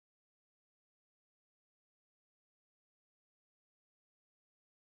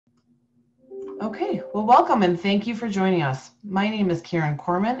Okay, well, welcome and thank you for joining us. My name is Karen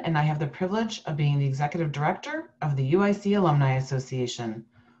Corman, and I have the privilege of being the Executive Director of the UIC Alumni Association.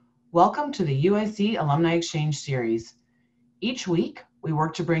 Welcome to the UIC Alumni Exchange Series. Each week, we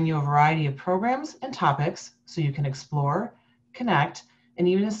work to bring you a variety of programs and topics so you can explore, connect, and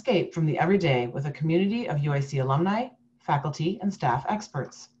even escape from the everyday with a community of UIC alumni, faculty, and staff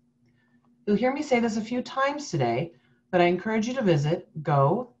experts. You'll hear me say this a few times today, but I encourage you to visit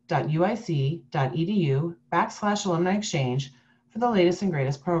go.uic.edu/alumni exchange for the latest and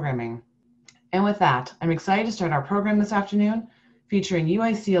greatest programming. And with that, I'm excited to start our program this afternoon featuring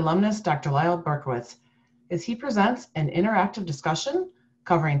UIC alumnus Dr. Lyle Berkowitz as he presents an interactive discussion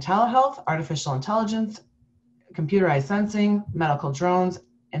covering telehealth, artificial intelligence, computerized sensing, medical drones,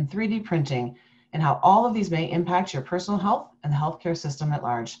 and 3D printing, and how all of these may impact your personal health and the healthcare system at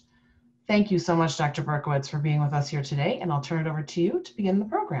large. Thank you so much, Dr. Berkowitz, for being with us here today, and I'll turn it over to you to begin the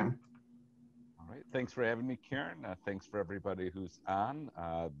program. All right, thanks for having me, Karen. Thanks for everybody who's on.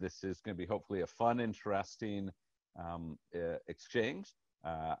 This is going to be hopefully a fun, interesting exchange.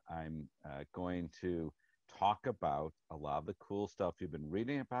 I'm going to talk about a lot of the cool stuff you've been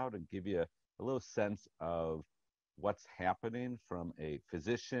reading about and give you a little sense of what's happening from a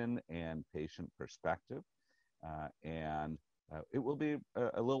physician and patient perspective. It will be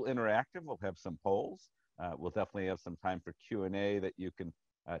a little interactive. We'll have some polls. We'll definitely have some time for Q&A that you can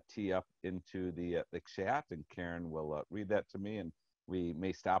tee up into the chat, and Karen will read that to me, and we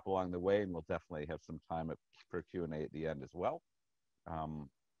may stop along the way, and we'll definitely have some time for Q&A at the end as well.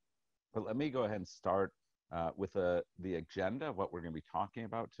 But let me go ahead and start with the agenda of what we're going to be talking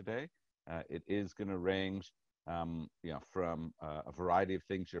about today. It is going to range from a variety of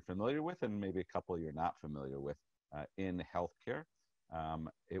things you're familiar with and maybe a couple you're not familiar with in healthcare.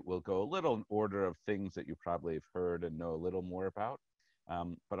 It will go a little in order of things that you probably have heard and know a little more about.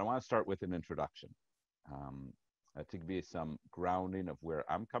 But I want to start with an introduction to give you some grounding of where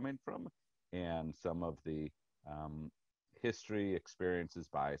I'm coming from and some of the history, experiences,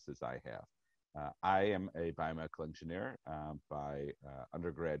 biases I have. I am a biomedical engineer by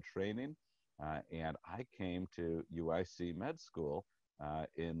undergrad training, and I came to UIC Med School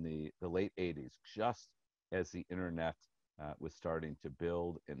in the late 80s, just as the internet was starting to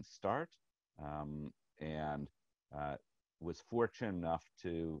build and start, and was fortunate enough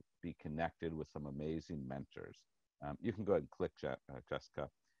to be connected with some amazing mentors. You can go ahead and click, Jessica,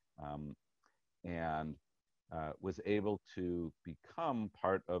 and was able to become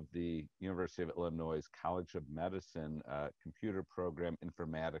part of the University of Illinois College of Medicine computer program,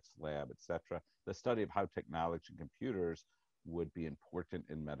 informatics lab, etc. The study of how technology and computers would be important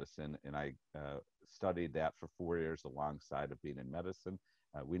in medicine, and I studied that for 4 years alongside of being in medicine.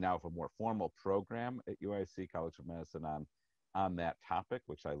 We now have a more formal program at UIC College of Medicine on that topic,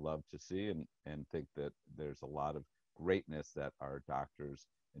 which I love to see, and think that there's a lot of greatness that our doctors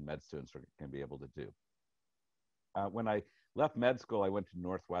and med students can be able to do. When I left med school, I went to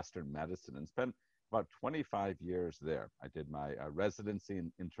Northwestern Medicine and spent about 25 years there. I did my residency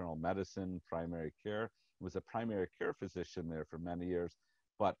in internal medicine, primary care, was a primary care physician there for many years,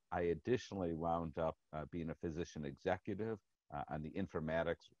 but I additionally wound up being a physician executive on the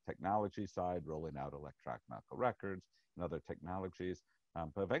informatics technology side, rolling out electronic medical records and other technologies,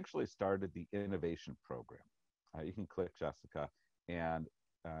 but eventually started the innovation program. You can click, Jessica, and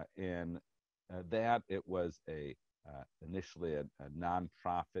in that it was initially a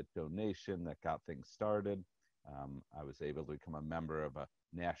nonprofit donation that got things started. I was able to become a member of a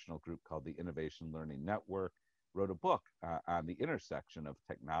national group called the Innovation Learning Network, wrote a book on the intersection of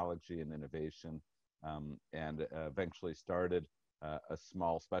technology and innovation, and eventually started a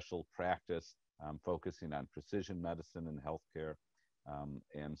small special practice focusing on precision medicine and healthcare.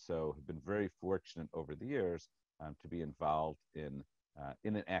 And so have been very fortunate over the years to be involved in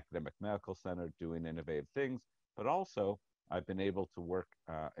an academic medical center doing innovative things, but also I've been able to work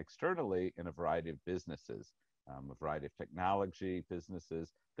externally in a variety of businesses, a variety of technology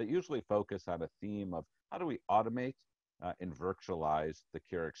businesses that usually focus on a theme of how do we automate and virtualize the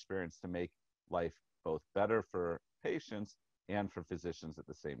care experience to make life both better for patients and for physicians at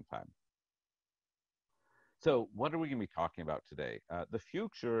the same time. So what are we going to be talking about today? The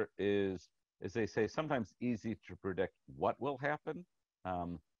future is, as they say, sometimes easy to predict what will happen,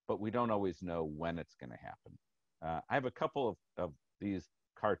 but we don't always know when it's going to happen. I have a couple of these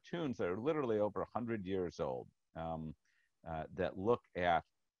cartoons that are literally over 100 years old that look at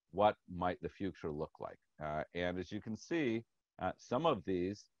what might the future look like. And as you can see, some of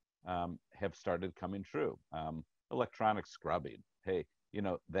these have started coming true. Electronic scrubbing. Hey, you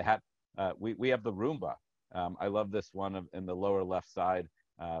know, that we have the Roomba. I love this one in the lower left side.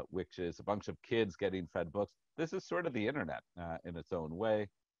 which is a bunch of kids getting fed books. This is sort of the internet in its own way.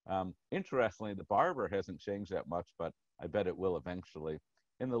 Interestingly, the barber hasn't changed that much, but I bet it will eventually.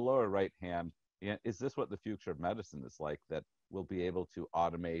 In the lower right hand, is this what the future of medicine is like? That we'll be able to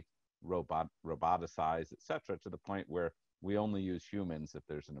automate, roboticize, et cetera, to the point where we only use humans if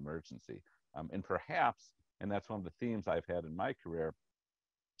there's an emergency. And perhaps, and that's one of the themes I've had in my career,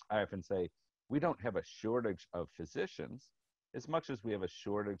 I often say, we don't have a shortage of physicians as much as we have a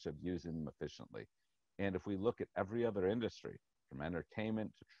shortage of using them efficiently. And if we look at every other industry, from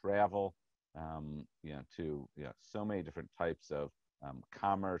entertainment to travel, to so many different types of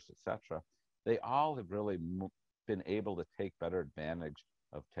commerce, etc., they all have really been able to take better advantage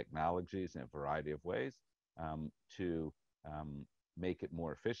of technologies in a variety of ways to make it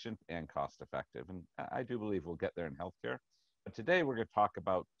more efficient and cost effective. And I do believe we'll get there in healthcare. But today we're going to talk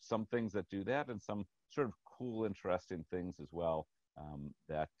about some things that do that and some sort of cool, interesting things as well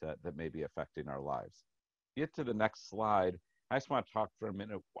that may be affecting our lives. Get to the next slide. I just want to talk for a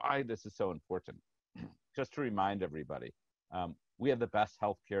minute why this is so important. Just to remind everybody, we have the best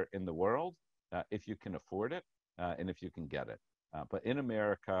healthcare in the world if you can afford it and if you can get it. But in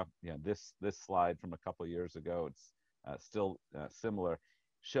America, this slide from a couple of years ago, it's still similar,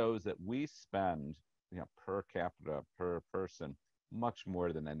 shows that we spend per capita, per person, much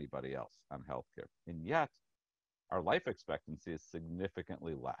more than anybody else on healthcare. And yet, our life expectancy is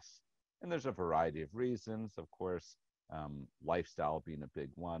significantly less. And there's a variety of reasons, of course, lifestyle being a big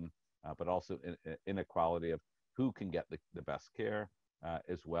one, but also inequality of who can get the best care,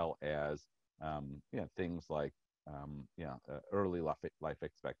 as well as things like early life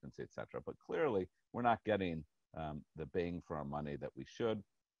expectancy, et cetera. But clearly, we're not getting the bang for our money that we should.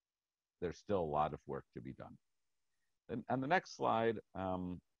 There's still a lot of work to be done. And on the next slide,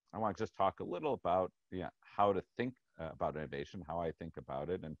 I want to just talk a little about how to think about innovation, how I think about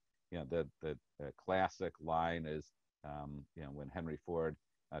it. And the classic line is when Henry Ford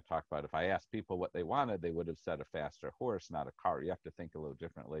talked about, if I asked people what they wanted, they would have said a faster horse, not a car. You have to think a little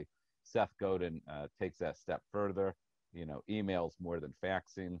differently. Seth Godin takes that step further. Emails more than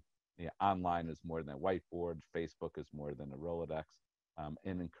faxing. Online is more than a whiteboard. Facebook is more than a Rolodex.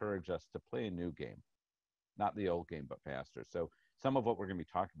 And encourage us to play a new game, not the old game, but faster. So some of what we're going to be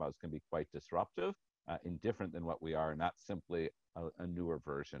talking about is going to be quite disruptive and different than what we are, not simply a newer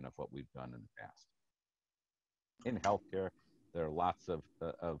version of what we've done in the past. In healthcare, there are lots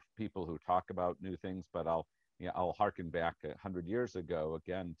of people who talk about new things, but I'll harken back 100 years ago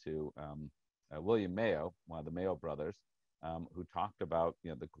again to William Mayo, one of the Mayo brothers, who talked about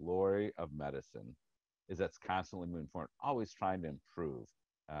the glory of medicine is that's constantly moving forward, always trying to improve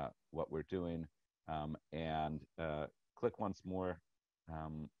what we're doing. Click once more.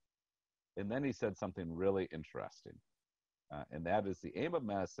 And then he said something really interesting. And that is the aim of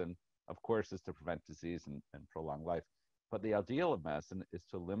medicine, of course, is to prevent disease and prolong life. But the ideal of medicine is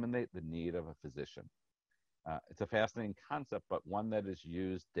to eliminate the need of a physician. It's a fascinating concept, but one that is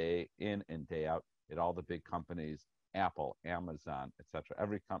used day in and day out at all the big companies, Apple, Amazon, et cetera.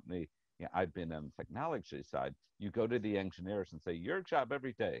 Every company I've been on the technology side, you go to the engineers and say, your job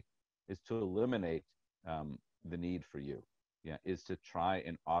every day is to eliminate the need for you, is to try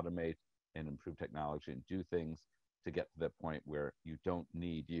and automate and improve technology and do things to get to that point where you don't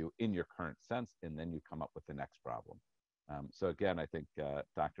need you in your current sense, and then you come up with the next problem. So again, I think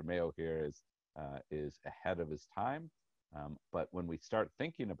Dr. Mayo here is ahead of his time. But when we start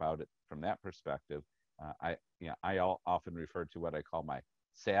thinking about it from that perspective, I often refer to what I call my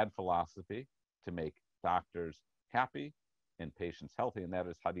SAD philosophy, to make doctors happy and patients healthy, and that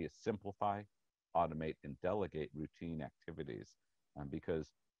is, how do you simplify, automate, and delegate routine activities?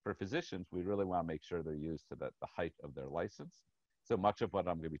 Because for physicians, we really want to make sure they're used to the height of their license. So much of what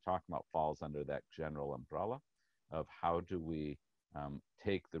I'm going to be talking about falls under that general umbrella of how do we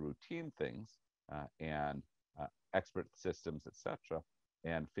take the routine things and expert systems, et cetera,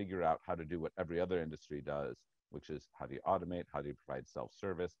 and figure out how to do what every other industry does, which is how do you automate, how do you provide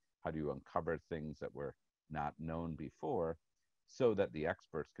self-service, how do you uncover things that were not known before, so that the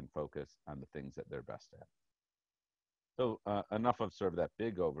experts can focus on the things that they're best at. So enough of sort of that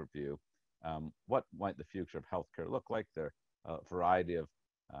big overview. What might the future of healthcare look like? There are a variety of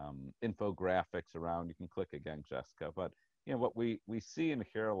infographics around. You can click again, Jessica. But what we see and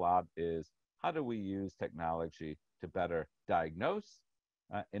hear a lot is, how do we use technology to better diagnose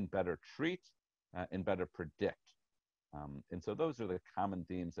and better treat and better predict? And so those are the common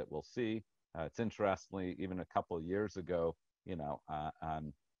themes that we'll see. It's interestingly, even a couple of years ago,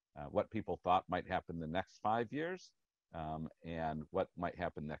 on what people thought might happen the next 5 years and what might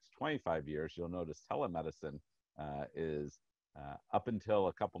happen next 25 years, you'll notice telemedicine is Up until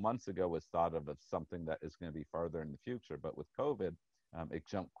a couple months ago was thought of as something that is going to be farther in the future, but with COVID, it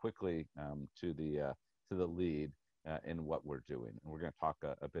jumped quickly to the lead in what we're doing. And we're going to talk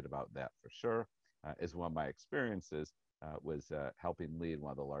a bit about that for sure. As one of my experiences was helping lead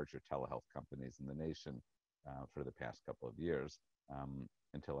one of the larger telehealth companies in the nation for the past couple of years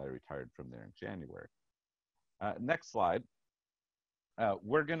until I retired from there in January. Next slide.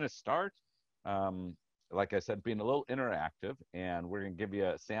 We're going to start, like I said, being a little interactive, and we're going to give you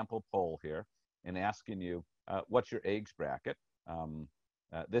a sample poll here and asking you what's your age bracket.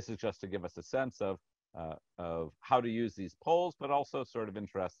 This is just to give us a sense of how to use these polls, but also sort of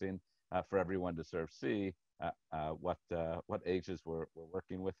interesting for everyone to sort of see what ages we're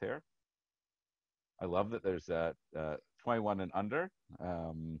working with here. I love that there's 21 and under.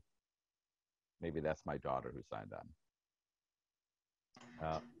 Maybe that's my daughter who signed on.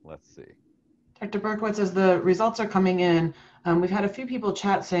 Let's see. Dr. Berkowitz, as the results are coming in, we've had a few people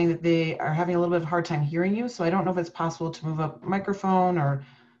chat saying that they are having a little bit of a hard time hearing you. So I don't know if it's possible to move up microphone or.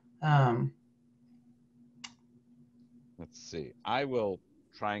 Let's see. I will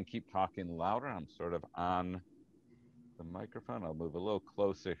try and keep talking louder. I'm sort of on the microphone. I'll move a little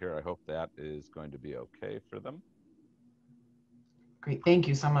closer here. I hope that is going to be okay for them. Great. Thank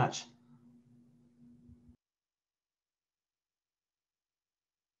you so much.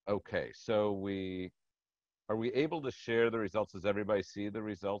 Okay, so are we able to share the results? Does everybody see the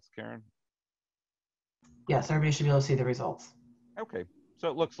results, Karen? Yes, everybody should be able to see the results. Okay, so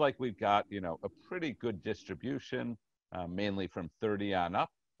it looks like we've got, a pretty good distribution, mainly from 30 on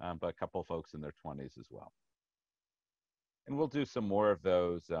up, but a couple of folks in their 20s as well. And we'll do some more of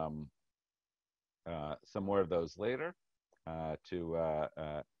those later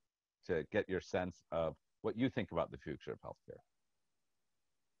to get your sense of what you think about the future of healthcare.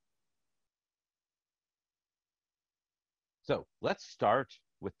 So let's start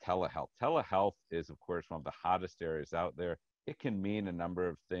with telehealth. Telehealth is, of course, one of the hottest areas out there. It can mean a number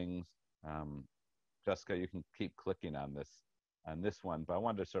of things. Jessica, you can keep clicking on this one, but I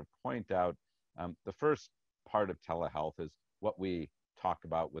wanted to sort of point out the first part of telehealth is what we talk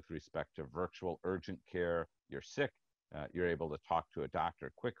about with respect to virtual urgent care. You're sick, you're able to talk to a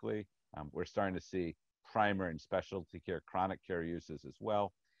doctor quickly. We're starting to see primary and specialty care, chronic care uses as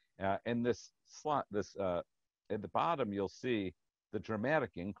well. And this slot, at the bottom, you'll see the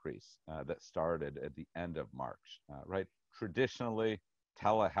dramatic increase that started at the end of March, right? Traditionally,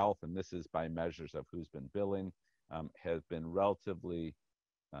 telehealth, and this is by measures of who's been billing, has been relatively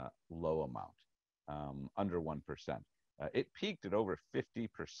low amount, under 1%. It peaked at over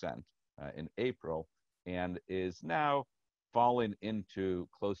 50% in April and is now falling into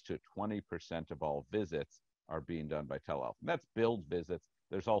close to 20% of all visits are being done by telehealth. And that's billed visits.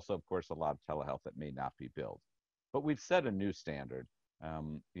 There's also, of course, a lot of telehealth that may not be billed. But we've set a new standard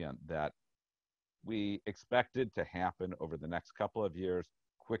that we expected to happen over the next couple of years,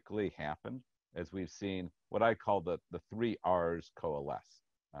 quickly happened, as we've seen what I call the 3 R's coalesce.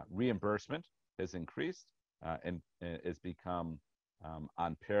 Reimbursement has increased and has become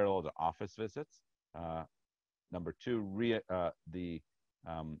on parallel to office visits. Number 2, the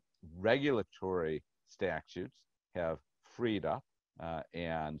regulatory statutes have freed up,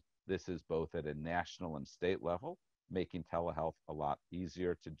 and this is both at a national and state level, making telehealth a lot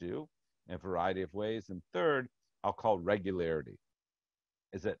easier to do in a variety of ways. And third, I'll call regularity,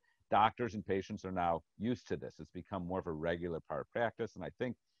 is that doctors and patients are now used to this. It's become more of a regular part of practice. And I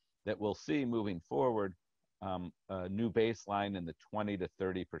think that we'll see moving forward a new baseline in the 20 to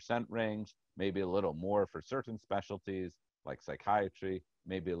 30% range, maybe a little more for certain specialties like psychiatry,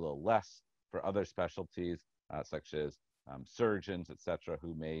 maybe a little less for other specialties such as surgeons, et cetera,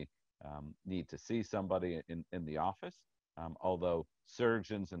 who may need to see somebody in the office, although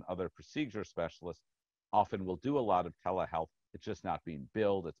surgeons and other procedure specialists often will do a lot of telehealth. It's just not being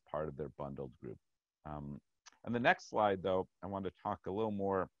billed. It's part of their bundled group. On the next slide, though, I want to talk a little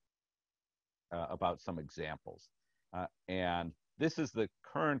more about some examples. And this is the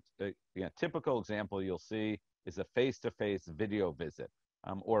current typical example you'll see is a face-to-face video visit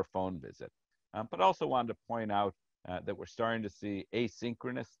or phone visit. But also wanted to point out that we're starting to see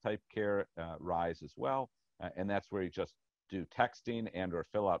asynchronous type care rise as well. And that's where you just do texting and or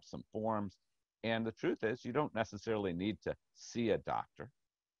fill out some forms. And the truth is, you don't necessarily need to see a doctor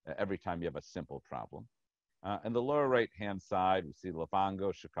every time you have a simple problem. In the lower right-hand side, we see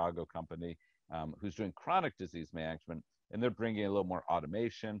Livongo, Chicago company, who's doing chronic disease management, and they're bringing a little more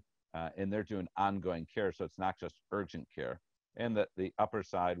automation, and they're doing ongoing care, so it's not just urgent care. And the upper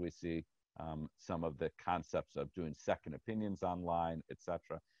side, we see some of the concepts of doing second opinions online, et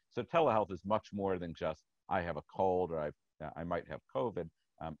cetera. So telehealth is much more than just I have a cold or I might have COVID.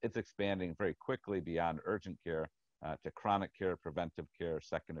 It's expanding very quickly beyond urgent care to chronic care, preventive care,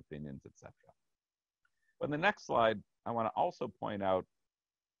 second opinions, etc. But in the next slide, I want to also point out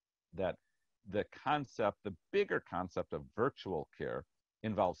that the bigger concept of virtual care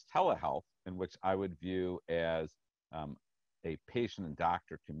involves telehealth, in which I would view as a patient and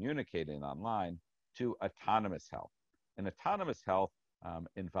doctor communicating online, to autonomous health. And autonomous health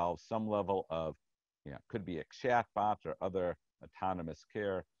involves some level of, could be a chatbot or other autonomous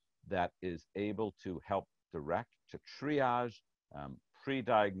care that is able to help direct, to triage,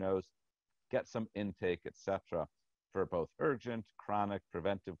 pre-diagnose, get some intake, etc., for both urgent, chronic,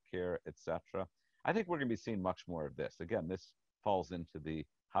 preventive care, etc. I think we're going to be seeing much more of this. Again, this falls into the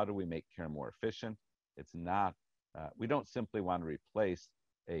how do we make care more efficient? It's not, we don't simply want to replace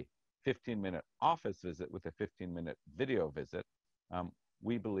a 15-minute office visit with a 15-minute video visit.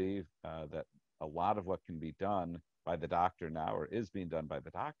 We believe that a lot of what can be done by the doctor now, or is being done by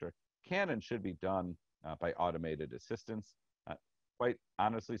the doctor, can and should be done by automated assistants. Quite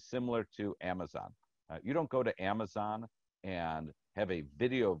honestly, similar to Amazon. You don't go to Amazon and have a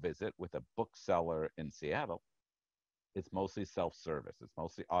video visit with a bookseller in Seattle. It's mostly self-service. It's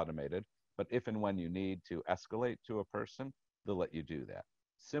mostly automated. But if and when you need to escalate to a person, they'll let you do that.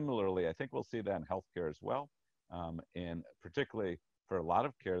 Similarly, I think we'll see that in healthcare as well, and particularly for a lot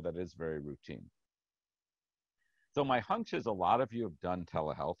of care that is very routine. So my hunch is a lot of you have done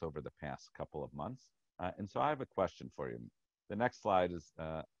telehealth over the past couple of months. And so I have a question for you. The next slide is,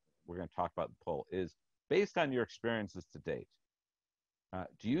 we're going to talk about the poll, is based on your experiences to date,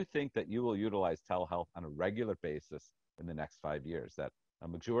 do you think that you will utilize telehealth on a regular basis in the next 5 years, that a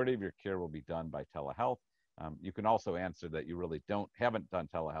majority of your care will be done by telehealth? You can also answer that you really haven't done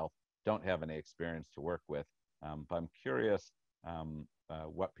telehealth, don't have any experience to work with, but I'm curious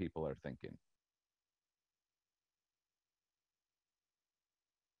what people are thinking.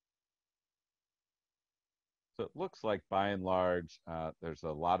 So it looks like by and large, there's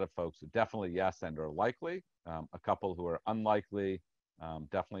a lot of folks who definitely yes and are likely, a couple who are unlikely,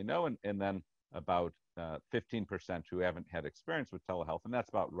 definitely no, and then about 15% who haven't had experience with telehealth, and that's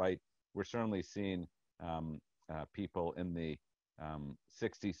about right. We're certainly seeing people in the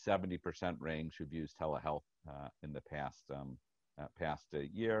 60-70% range who've used telehealth in the past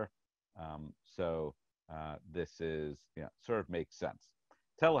year. So this is, sort of makes sense.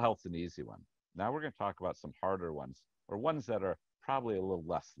 Telehealth's an easy one. Now we're going to talk about some harder ones, or ones that are probably a little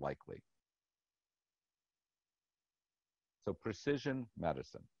less likely. So precision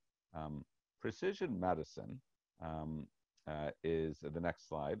medicine. Precision medicine is, the next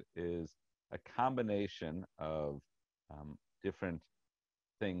slide, is a combination of different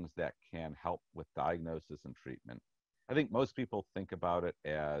things that can help with diagnosis and treatment. I think most people think about it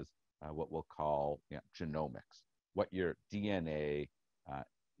as what we'll call genomics, what your DNA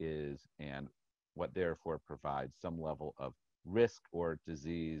is, and what therefore provides some level of risk or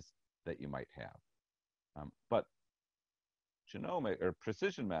disease that you might have. But genomic or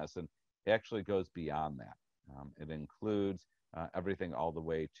precision medicine actually goes beyond that. It includes everything all the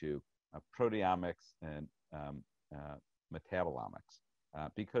way to proteomics and metabolomics,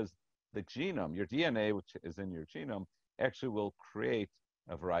 because the genome, your DNA, which is in your genome, actually will create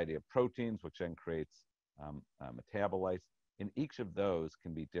a variety of proteins, which then creates metabolites. And each of those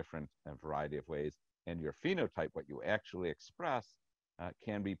can be different in a variety of ways. And your phenotype, what you actually express, is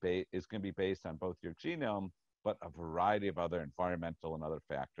going to be based on both your genome, but a variety of other environmental and other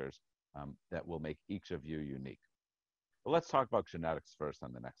factors that will make each of you unique. But let's talk about genetics first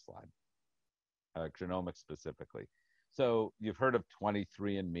on the next slide, genomics specifically. So you've heard of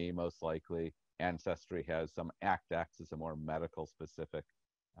 23andMe, most likely. Ancestry has some. ACTX is a more medical specific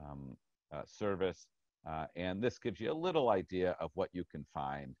service. And this gives you a little idea of what you can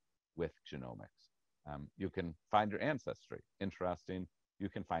find with genomics. You can find your ancestry. Interesting. You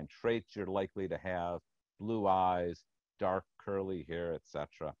can find traits you're likely to have, blue eyes, dark curly hair,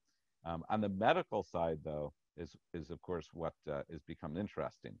 etc. On the medical side, though, is of course what is become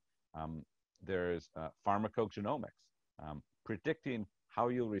interesting. There's pharmacogenomics, predicting how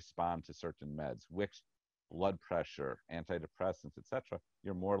you'll respond to certain meds, which blood pressure, antidepressants, etc.,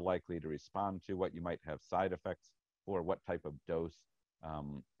 you're more likely to respond to, what you might have side effects for, what type of dose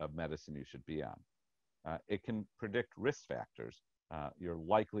of medicine you should be on. It can predict risk factors, your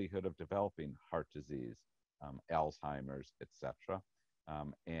likelihood of developing heart disease, Alzheimer's, etc.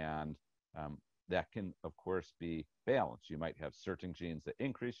 And that can, of course, be balanced. You might have certain genes that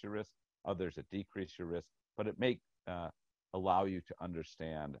increase your risk, others that decrease your risk, but it may allow you to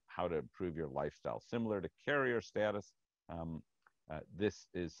understand how to improve your lifestyle. Similar to carrier status, This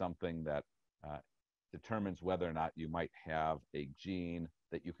is something that determines whether or not you might have a gene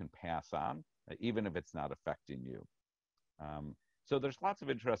that you can pass on, even if it's not affecting you. So there's lots of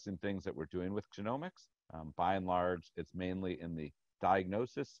interesting things that we're doing with genomics. By and large, it's mainly in the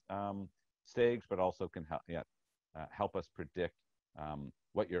diagnosis stage, but also can help us predict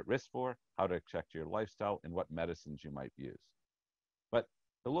what you're at risk for, how to check your lifestyle, and what medicines you might use. But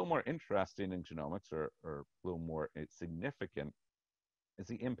a little more interesting in genomics, or a little more significant, is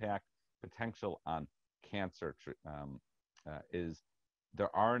the impact potential on cancer. Is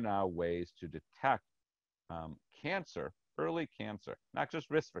there are now ways to detect cancer, early cancer, not just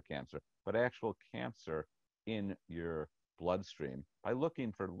risk for cancer, but actual cancer in your bloodstream by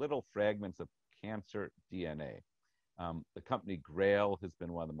looking for little fragments of cancer DNA. The company Grail has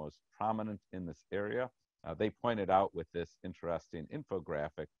been one of the most prominent in this area. They pointed out with this interesting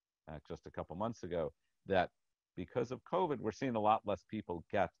infographic just a couple months ago that because of COVID, we're seeing a lot less people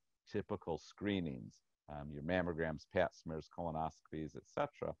get typical screenings, your mammograms, pap smears, colonoscopies,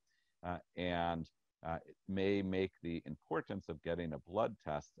 etc. And it may make the importance of getting a blood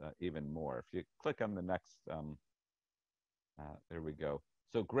test even more. If you click on the next, there we go.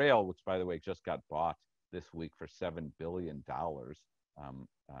 So Grail, which by the way just got bought this week for $7 billion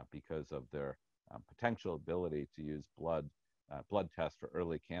because of their potential ability to use blood tests for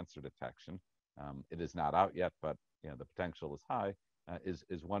early cancer detection. It is not out yet, but the potential is high.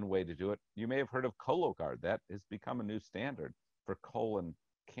 Is one way to do it. You may have heard of Cologuard. That has become a new standard for colon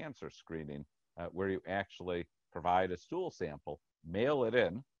cancer screening, where you actually provide a stool sample, mail it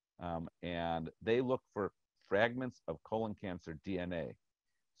in, and they look for fragments of colon cancer DNA.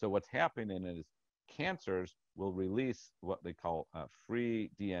 So what's happening is cancers will release what they call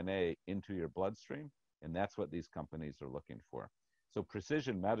free DNA into your bloodstream, and that's what these companies are looking for. So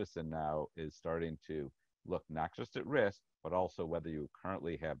precision medicine now is starting to look not just at risk, but also whether you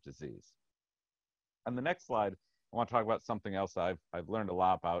currently have disease. On the next slide, I want to talk about something else I've learned a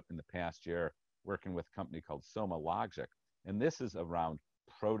lot about in the past year working with a company called SomaLogic, and this is around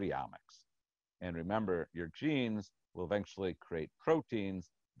proteomics. And remember, your genes will eventually create proteins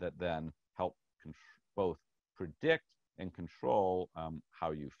that then help both predict and control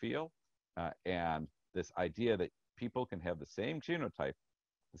how you feel. And this idea that people can have the same genotype,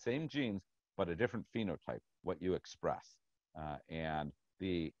 the same genes, but a different phenotype, what you express. And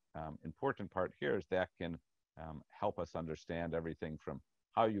the important part here is that can help us understand everything from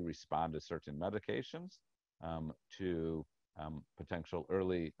how you respond to certain medications to potential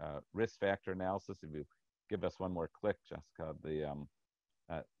early risk factor analysis. If you give us one more click, Jessica,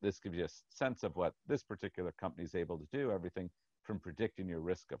 this gives you a sense of what this particular company is able to do, everything from predicting your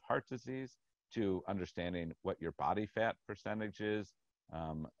risk of heart disease to understanding what your body fat percentage is,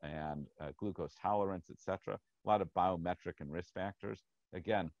 and glucose tolerance, etc. A lot of biometric and risk factors.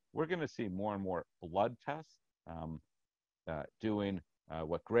 Again, we're going to see more and more blood tests doing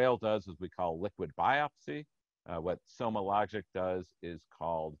what Grail does is we call liquid biopsy. What SomaLogic does is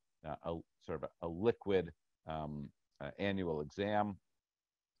called a liquid annual exam.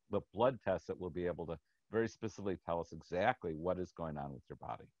 The blood tests that will be able to very specifically tell us exactly what is going on with your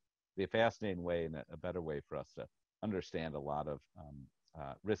body. Be a fascinating way and a better way for us to understand a lot of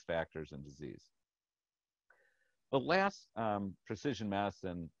risk factors and disease. The last precision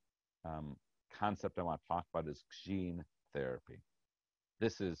medicine concept I want to talk about is gene therapy.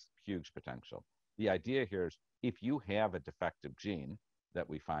 This is huge potential. The idea here is if you have a defective gene that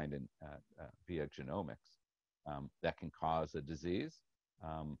we find in via genomics that can cause a disease,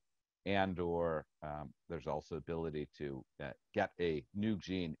 and or there's also ability to get a new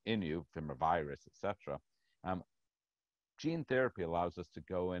gene in you from a virus, etc. Gene therapy allows us to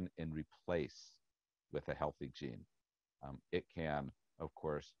go in and replace with a healthy gene. It can, of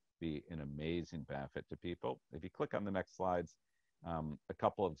course, be an amazing benefit to people. If you click on the next slides, a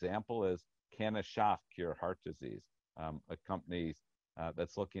couple example is, can a shot cure heart disease? A company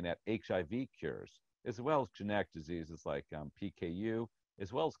that's looking at HIV cures, as well as genetic diseases like PKU,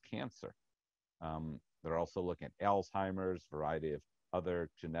 as well as cancer. They're also looking at Alzheimer's, variety of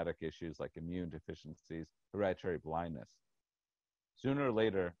other genetic issues like immune deficiencies, hereditary blindness. Sooner or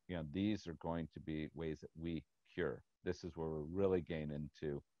later, these are going to be ways that we cure. This is where we're really getting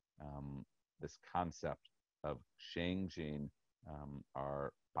into this concept of changing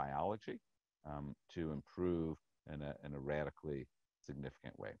our biology to improve in a radically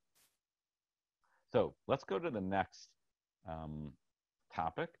significant way. So let's go to the next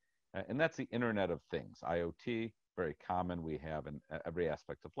topic, and that's the Internet of Things, IoT, very common we have in every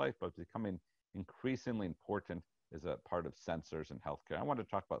aspect of life, but becoming increasingly important as a part of sensors in healthcare. I want to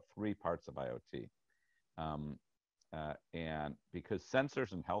talk about three parts of IoT. And because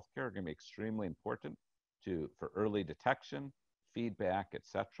sensors in healthcare are going to be extremely important for early detection, feedback, et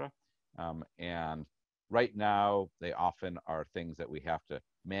cetera. And right now, they often are things that we have to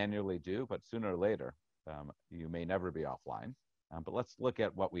manually do, but sooner or later, you may never be offline. But let's look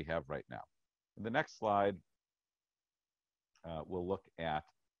at what we have right now. In the next slide, we'll look at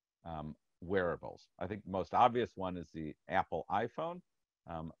wearables. I think the most obvious one is the Apple iPhone,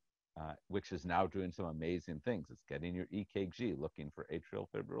 which is now doing some amazing things. It's getting your EKG, looking for atrial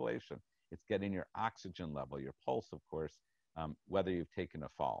fibrillation. It's getting your oxygen level, your pulse, of course, whether you've taken a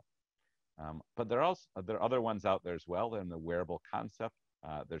fall. But there are other ones out there as well in the wearable concept.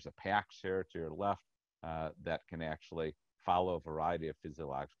 There's a PackShare to your left that can actually follow a variety of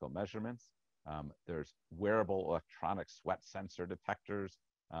physiological measurements. There's wearable electronic sweat sensor detectors,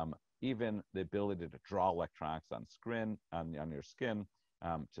 even the ability to draw electronics on your skin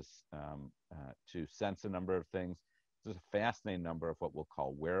to sense a number of things. There's a fascinating number of what we'll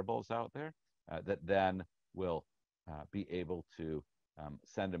call wearables out there that then will be able to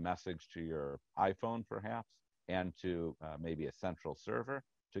send a message to your iPhone, perhaps, and to maybe a central server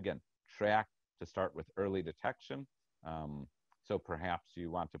to, again, track to start with early detection. So perhaps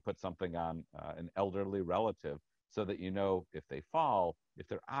you want to put something on an elderly relative so that you know if they fall, if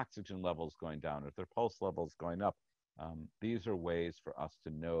their oxygen level is going down, if their pulse level is going up. These are ways for us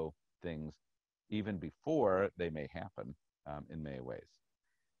to know things even before they may happen in many ways.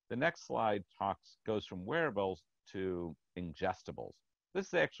 The next slide goes from wearables to ingestibles. This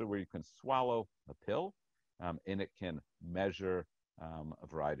is actually where you can swallow a pill and it can measure a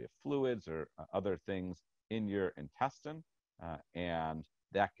variety of fluids or other things in your intestine, and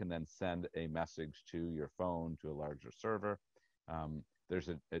that can then send a message to your phone, to a larger server. There's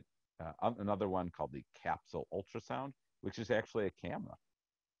another one called the capsule ultrasound, which is actually a camera.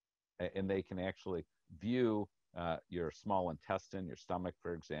 And they can actually view your small intestine, your stomach,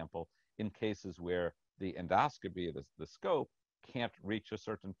 for example, in cases where the endoscopy, the scope, can't reach a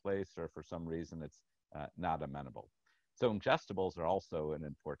certain place or for some reason it's not amenable. So ingestibles are also an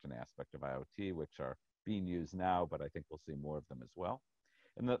important aspect of IoT, which are being used now, but I think we'll see more of them as well.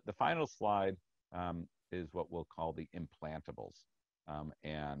 And the final slide is what we'll call the implantables.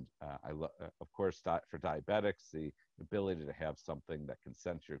 Of course, for diabetics, the ability to have something that can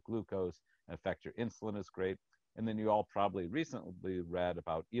sense your glucose and affect your insulin is great. And then you all probably recently read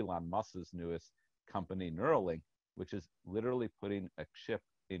about Elon Musk's newest company, Neuralink, which is literally putting a chip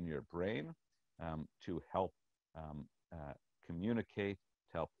in your brain to help communicate,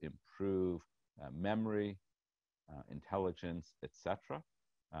 to help improve memory, intelligence, etc.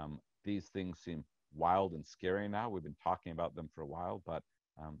 These things seem wild and scary now. We've been talking about them for a while, but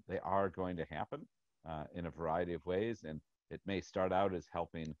they are going to happen in a variety of ways. And it may start out as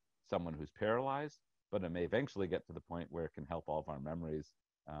helping someone who's paralyzed, but it may eventually get to the point where it can help all of our memories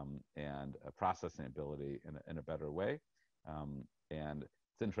and processing ability in a better way. And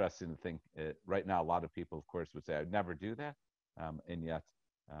it's interesting to think right now, a lot of people, of course, would say, I'd never do that. And yet,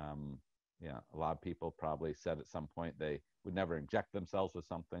 a lot of people probably said at some point they would never inject themselves with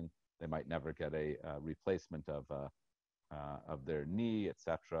something. They might never get a replacement of their knee,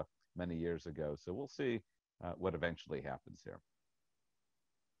 etc., many years ago. So we'll see what eventually happens here.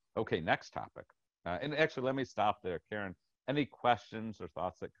 Okay, next topic. And actually, let me stop there, Karen. Any questions or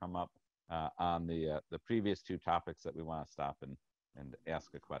thoughts that come up on the previous two topics that we want to stop and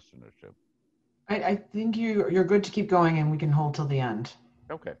ask a question or two? I think you're good to keep going, and we can hold till the end.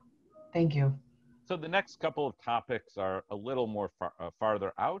 Okay. Thank you. So the next couple of topics are a little more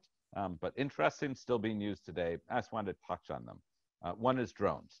farther out, but interesting, still being used today. I just wanted to touch on them. One is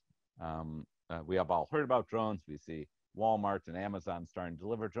drones. We have all heard about drones. We see Walmart and Amazon starting to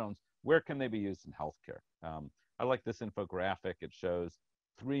deliver drones. Where can they be used in healthcare? I like this infographic. It shows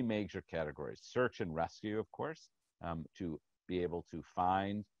three major categories: search and rescue, of course, to be able to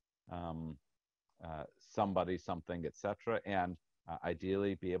find somebody, something, etc., and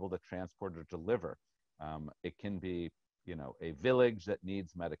ideally be able to transport or deliver. It can be, a village that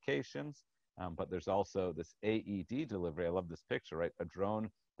needs medications, but there's also this AED delivery. I love this picture, right? A drone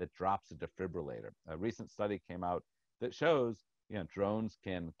that drops a defibrillator. A recent study came out that shows, drones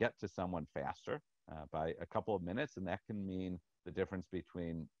can get to someone faster by a couple of minutes, and that can mean the difference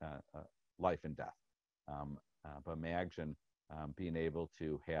between life and death. But imagine being able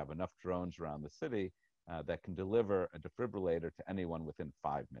to have enough drones around the city that can deliver a defibrillator to anyone within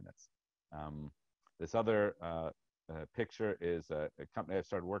 5 minutes. This other picture is a company I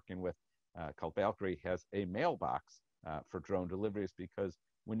started working with called Valkyrie, has a mailbox for drone deliveries, because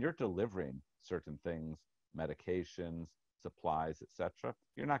when you're delivering certain things, medications, supplies, etc.,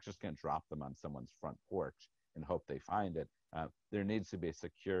 you're not just going to drop them on someone's front porch. and hope they find it. There needs to be a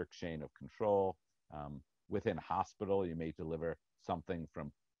secure chain of control. Within a hospital, you may deliver something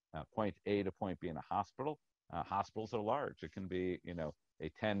from point A to point B in a hospital. Hospitals are large. It can be, a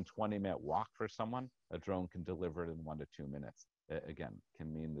 10, 20-minute walk for someone. A drone can deliver it in 1 to 2 minutes. Again,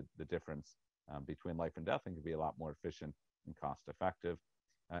 can mean the difference between life and death and can be a lot more efficient and cost effective.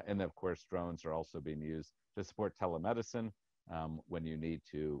 And then, of course, drones are also being used to support telemedicine when you need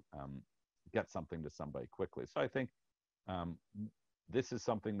to get something to somebody quickly. So I think this is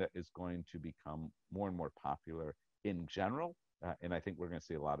something that is going to become more and more popular in general, and I think we're going to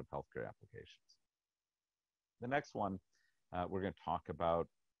see a lot of healthcare applications. The next one we're going to talk about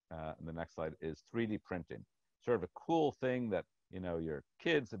in the next slide is 3D printing. Sort of a cool thing that your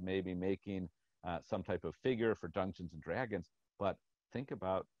kids have maybe making some type of figure for Dungeons and Dragons, but think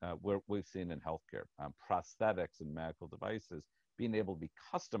about what we've seen in healthcare, prosthetics and medical devices being able to be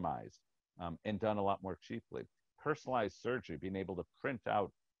customized and done a lot more cheaply. Personalized surgery, being able to print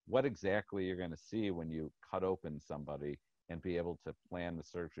out what exactly you're going to see when you cut open somebody and be able to plan the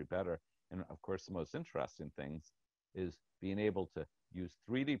surgery better. And of course, the most interesting things is being able to use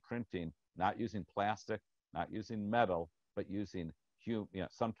 3D printing, not using plastic, not using metal, but using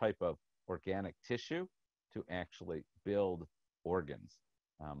some type of organic tissue to actually build organs.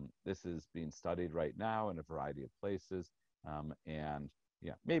 This is being studied right now in a variety of places. And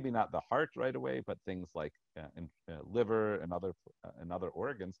maybe not the heart right away, but things like liver and other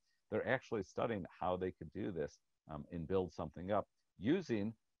organs. They're actually studying how they could do this and build something up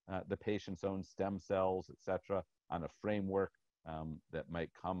using the patient's own stem cells, et cetera, on a framework that might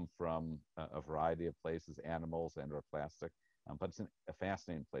come from a variety of places, animals and or plastic, but it's a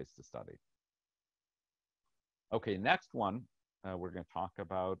fascinating place to study. Okay, next one we're going to talk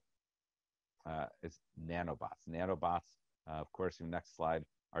about is nanobots. Nanobots, of course, in the next slide,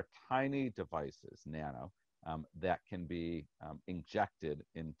 are tiny devices, nano, that can be injected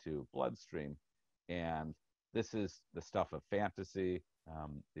into bloodstream. And this is the stuff of fantasy,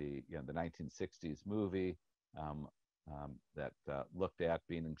 the 1960s movie that looked at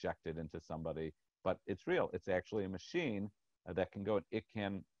being injected into somebody, but it's real. It's actually a machine that can go, it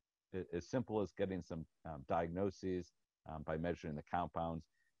can, as simple as getting some diagnoses by measuring the compounds,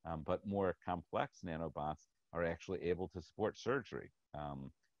 but more complex nanobots are actually able to support surgery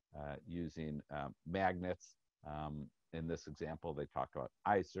using magnets. In this example, they talk about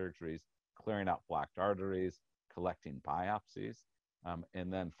eye surgeries, clearing out blocked arteries, collecting biopsies,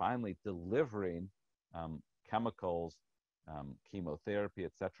 and then finally delivering chemicals, chemotherapy,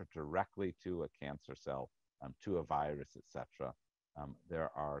 et cetera, directly to a cancer cell, to a virus, et cetera. There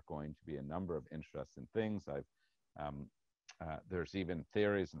are going to be a number of interesting things. There's even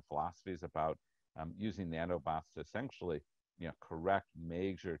theories and philosophies about using nanobots to essentially, correct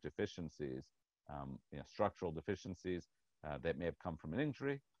major deficiencies, structural deficiencies that may have come from an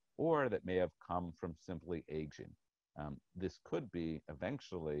injury or that may have come from simply aging. This could be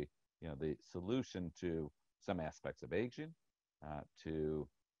eventually, the solution to some aspects of aging, to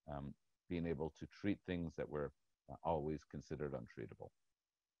being able to treat things that were always considered untreatable.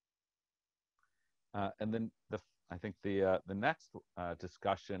 And then I think the next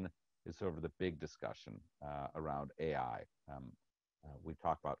discussion is sort of the big discussion around AI. We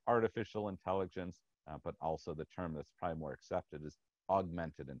talk about artificial intelligence, but also the term that's probably more accepted is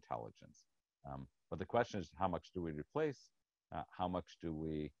augmented intelligence. But the question is, how much do we replace? How much do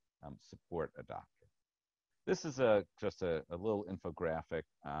we support a doctor? This is just a little infographic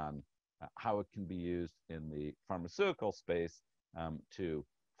on how it can be used in the pharmaceutical space to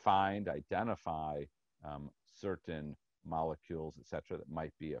find, identify certain molecules, et cetera, that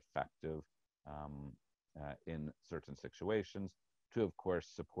might be effective in certain situations, to, of course,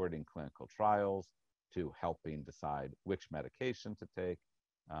 supporting clinical trials, to helping decide which medication to take,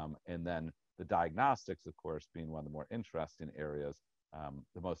 and then the diagnostics, of course, being one of the more interesting areas,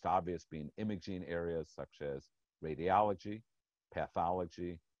 the most obvious being imaging areas such as radiology,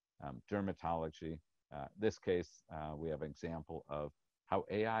 pathology, dermatology. This case, we have an example of how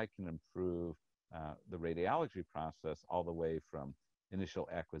AI can improve the radiology process all the way from initial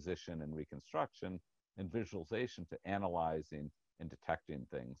acquisition and reconstruction and visualization to analyzing and detecting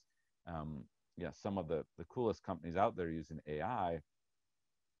things. Some of the coolest companies out there using AI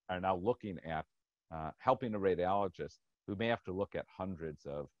are now looking at helping a radiologist who may have to look at hundreds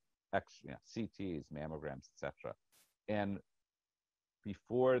of CTs, mammograms, etc. And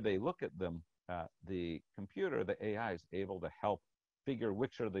before they look at them, the computer, the AI, is able to help figure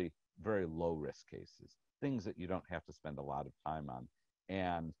which are the very low risk cases, things that you don't have to spend a lot of time on,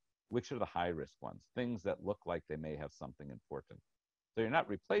 and which are the high risk ones, things that look like they may have something important. So you're not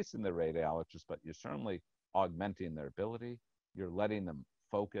replacing the radiologist, but you're certainly augmenting their ability. You're letting them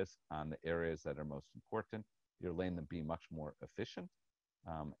focus on the areas that are most important. You're letting them be much more efficient,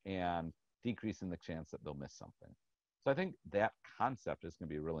 and decreasing the chance that they'll miss something. So I think that concept is going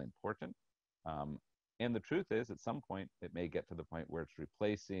to be really important. Um, and the truth is, at some point, it may get to the point where it's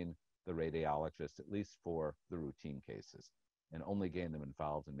replacing the radiologist, at least for the routine cases, and only getting them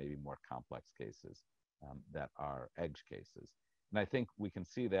involved in maybe more complex cases that are edge cases. And I think we can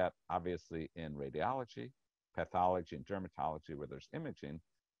see that obviously in radiology, pathology, and dermatology where there's imaging.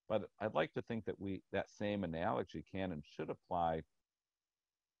 But I'd like to think that that same analogy can and should apply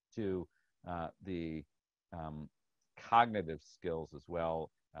to the cognitive skills as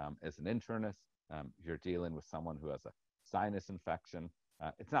well. As an internist, you're dealing with someone who has a sinus infection.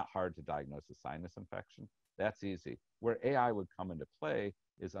 It's not hard to diagnose a sinus infection. That's easy. Where AI would come into play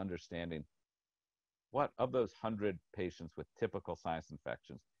is understanding what of those 100 patients with typical sinus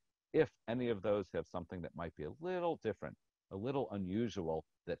infections, if any of those have something that might be a little different, a little unusual,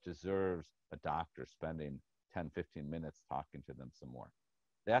 that deserves a doctor spending 10, 15 minutes talking to them some more.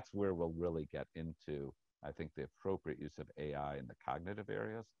 That's where we'll really get into, I think, the appropriate use of AI in the cognitive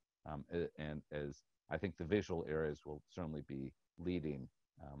areas. And as I think the visual areas will certainly be leading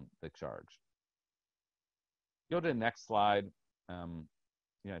the charge. Go to the next slide.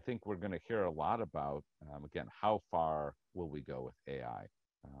 I think we're going to hear a lot about, again, how far will we go with AI?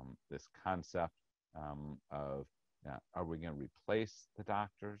 This concept of, are we going to replace the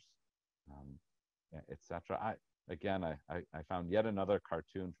doctors, et cetera? I found yet another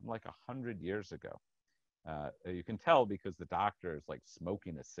cartoon from like 100 years ago. You can tell because the doctor is like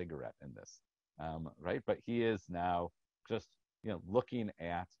smoking a cigarette in this, right? But he is now just, looking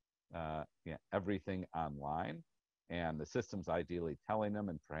at everything online, and the system's ideally telling them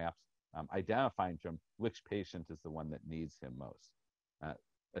and perhaps identifying to him which patient is the one that needs him most. A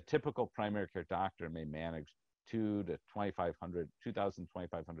typical primary care doctor may manage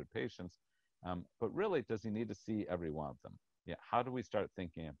 2,500 patients, but really, does he need to see every one of them? How do we start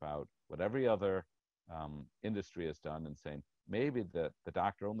thinking about what every other industry has done and saying, maybe the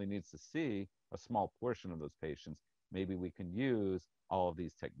doctor only needs to see a small portion of those patients. Maybe we can use all of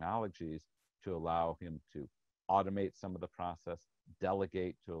these technologies to allow him to automate some of the process,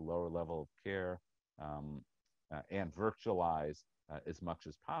 delegate to a lower level of care, and virtualize as much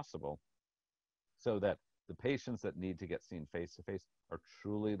as possible, so that the patients that need to get seen face-to-face are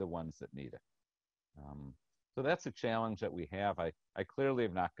truly the ones that need it. So that's a challenge that we have. I clearly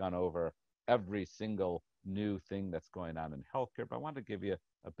have not gone over every single new thing that's going on in healthcare, but I want to give you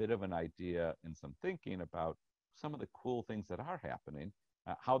a bit of an idea and some thinking about some of the cool things that are happening,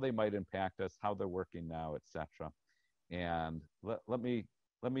 how they might impact us, how they're working now, et cetera. And let me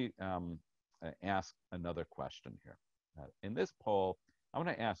ask another question here. In this poll, I want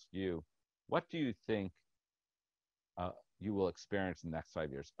to ask you, what do you think you will experience in the next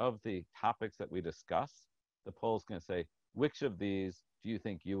 5 years? Of the topics that we discuss, the poll is going to say, which of these do you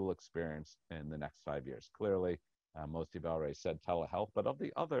think you will experience in the next 5 years? Clearly, most of you already said telehealth, but of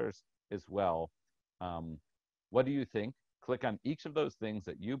the others as well, what do you think? Click on each of those things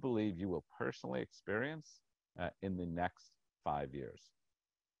that you believe you will personally experience in the next 5 years.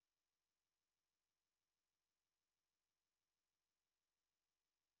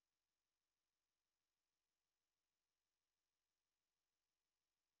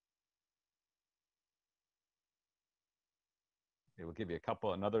 Okay, we'll give you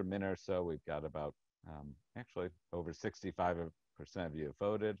another minute or so. We've got about, actually, over 65% of you have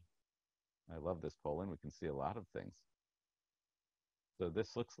voted. I love this polling. We can see a lot of things. So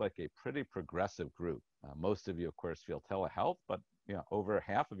this looks like a pretty progressive group. Most of you, of course, feel telehealth, but over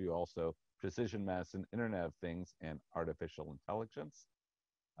half of you also precision medicine, Internet of Things, and artificial intelligence.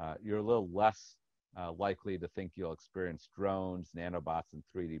 You're a little less likely to think you'll experience drones, nanobots, and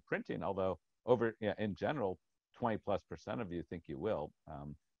 3D printing, although in general, 20+% of you think you will.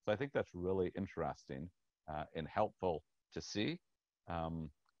 So I think that's really interesting and helpful to see.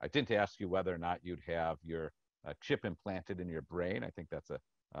 I didn't ask you whether or not you'd have your chip implanted in your brain. I think that's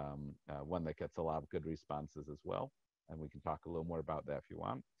one that gets a lot of good responses as well. And we can talk a little more about that if you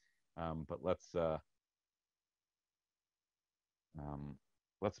want. But let's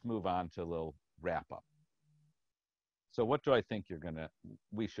move on to a little wrap up. So what do I think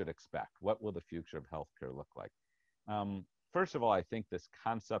we should expect? What will the future of healthcare look like? First of all, I think this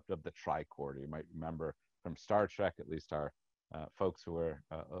concept of the tricorder, you might remember from Star Trek, at least our folks who are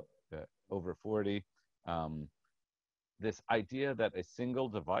over 40, this idea that a single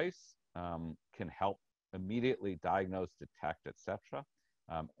device can help immediately diagnose, detect, et cetera.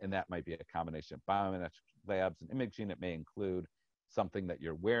 And that might be a combination of biometric labs and imaging. It may include something that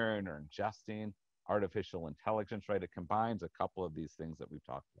you're wearing or ingesting. artificial intelligence, right? It combines a couple of these things that we've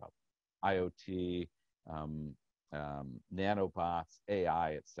talked about: IoT, nanobots,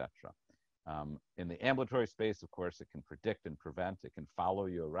 AI, etc. In the ambulatory space, of course, it can predict and prevent. It can follow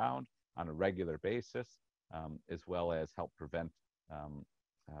you around on a regular basis, as well as help prevent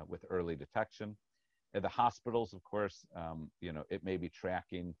with early detection. At the hospitals, of course, it may be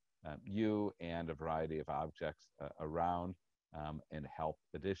tracking you and a variety of objects around and help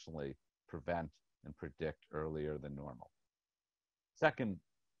additionally prevent and predict earlier than normal. Second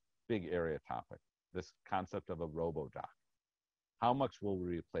big area topic, this concept of a robo-doc. How much will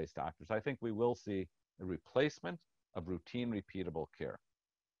we replace doctors? I think we will see a replacement of routine repeatable care.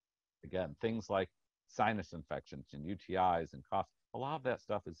 Again, things like sinus infections and UTIs and coughs, a lot of that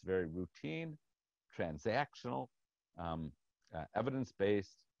stuff is very routine, transactional,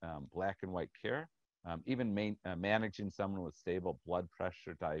 evidence-based, black and white care. Even managing someone with stable blood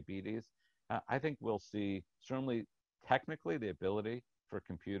pressure, diabetes. I think we'll see certainly technically the ability for a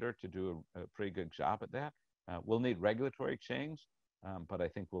computer to do a pretty good job at that. We'll need regulatory change, but I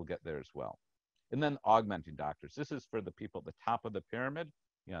think we'll get there as well. And then augmenting doctors. This is for the people at the top of the pyramid.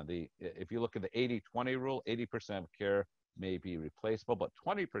 If you look at the 80-20 rule, 80% of care may be replaceable, but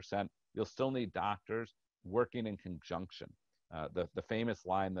 20% you'll still need doctors working in conjunction. The famous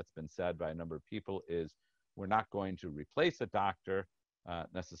line that's been said by a number of people is, we're not going to replace a doctor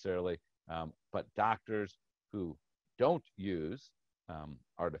necessarily, but doctors who don't use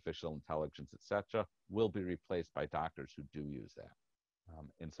artificial intelligence, etc., will be replaced by doctors who do use that.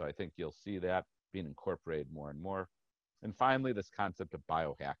 And so I think you'll see that being incorporated more and more. And finally, this concept of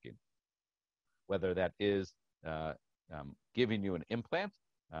biohacking, whether that is giving you an implant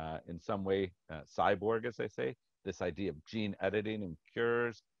in some way, cyborg, as they say, this idea of gene editing and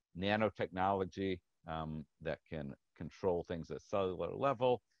cures, nanotechnology that can control things at a cellular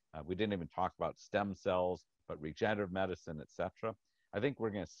level. We didn't even talk about stem cells, but regenerative medicine, etc. I think we're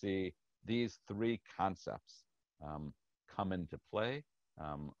going to see these three concepts come into play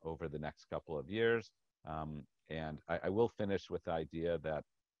over the next couple of years. And I will finish with the idea that,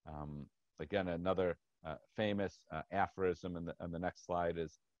 again, another famous aphorism on the next slide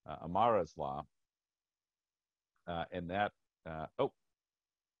is Amara's Law. And that,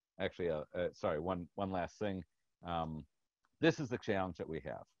 sorry, one last thing. This is the challenge that we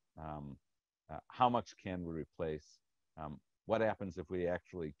have. How much can we replace? What happens if we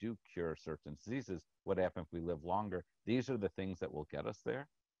actually do cure certain diseases? What happens if we live longer? These are the things that will get us there.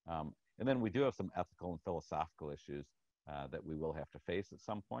 And then we do have some ethical and philosophical issues that we will have to face at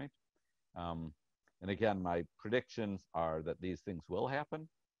some point. And again, my predictions are that these things will happen.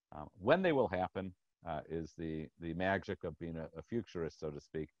 When they will happen is the magic of being a futurist, so to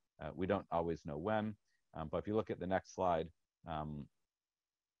speak. We don't always know when, but if you look at the next slide,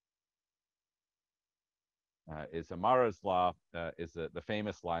 is Amara's Law, is the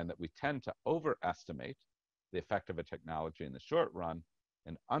famous line that we tend to overestimate the effect of a technology in the short run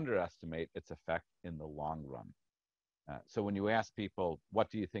and underestimate its effect in the long run. So when you ask people,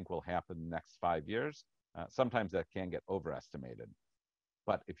 what do you think will happen in the next 5 years? Sometimes that can get overestimated.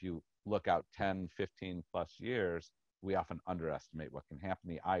 But if you look out 10, 15 plus years, we often underestimate what can happen.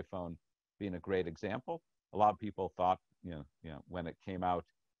 The iPhone being a great example. A lot of people thought, when it came out,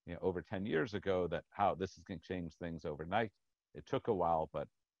 over 10 years ago, that how this is going to change things overnight. It took a while, but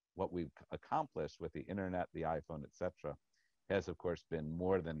what we've accomplished with the internet, the iPhone, etc., has of course been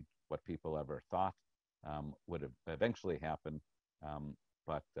more than what people ever thought would have eventually happened.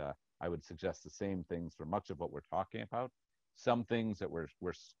 But I would suggest the same things for much of what we're talking about. Some things that we're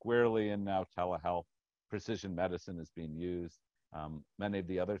squarely in now, telehealth, precision medicine is being used. Many of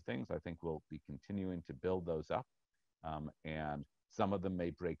the other things, I think we'll be continuing to build those up. And some of them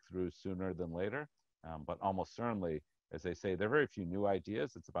may break through sooner than later, but almost certainly, as they say, there are very few new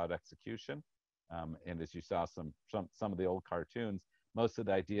ideas. It's about execution. And as you saw some of the old cartoons, most of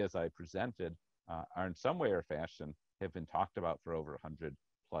the ideas I presented are in some way or fashion have been talked about for over 100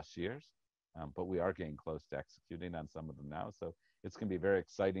 plus years. But we are getting close to executing on some of them now. So it's going to be a very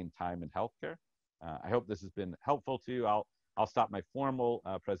exciting time in healthcare. I hope this has been helpful to you. I'll stop my formal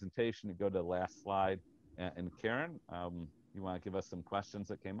presentation and go to the last slide. And Karen, you want to give us some questions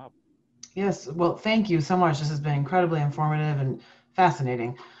that came up? Yes, well, thank you so much. This has been incredibly informative and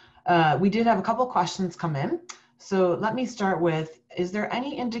fascinating. We did have a couple questions come in. So let me start with, is there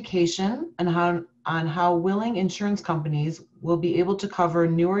any indication on how willing insurance companies will be able to cover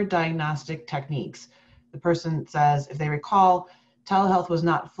newer diagnostic techniques? The person says, if they recall, telehealth was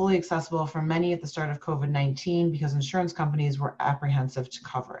not fully accessible for many at the start of COVID-19 because insurance companies were apprehensive to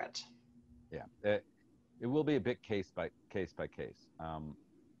cover it. Yeah, it will be a bit case by case.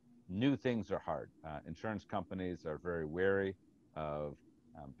 new things are hard. Insurance companies are very wary of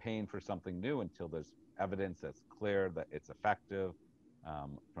paying for something new until there's evidence that's clear that it's effective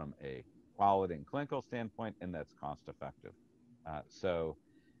from a quality and clinical standpoint, and that's cost effective.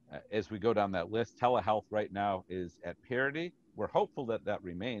 As we go down that list, telehealth right now is at parity. We're hopeful that that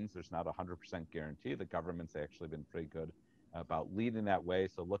remains. There's not a 100% guarantee. The government's actually been pretty good about leading that way.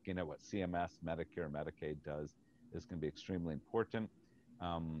 So looking at what CMS, Medicare, Medicaid does is going to be extremely important.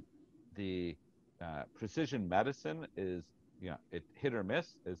 The precision medicine is, it hit or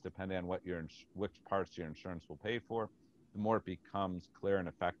miss, is depending on which parts your insurance will pay for. The more it becomes clear and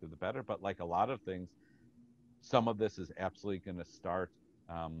effective, the better. But like a lot of things, some of this is absolutely going to start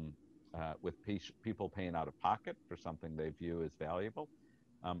with people paying out of pocket for something they view as valuable.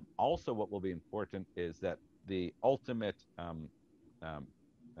 Also, what will be important is that the ultimate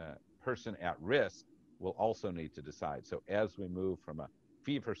person at risk will also need to decide. So as we move from a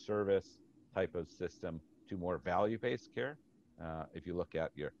fee-for-service type of system to more value-based care, if you look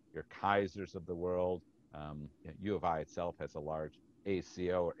at your Kaisers of the world, U of I itself has a large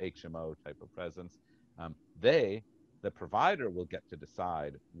ACO or HMO type of presence. The provider will get to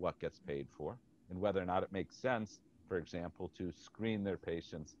decide what gets paid for and whether or not it makes sense, for example, to screen their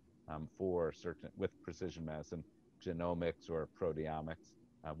patients for certain, with precision medicine, genomics or proteomics,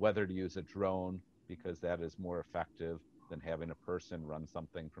 whether to use a drone because that is more effective than having a person run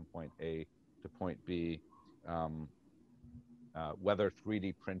something from point A to point B, whether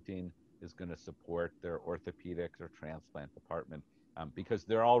 3D printing is going to support their orthopedics or transplant department, because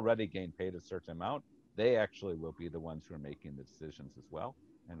they're already getting paid a certain amount. They actually will be the ones who are making the decisions as well.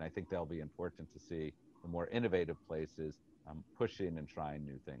 And I think they'll be important to see the more innovative places pushing and trying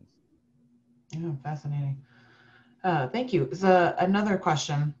new things. Yeah, fascinating. Thank you. So another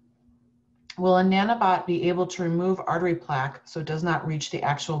question. Will a nanobot be able to remove artery plaque so it does not reach the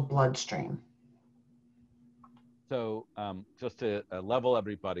actual bloodstream? So just to level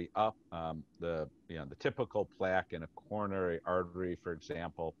everybody up, the typical plaque in a coronary artery, for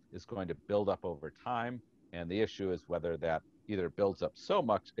example, is going to build up over time. And the issue is whether that either builds up so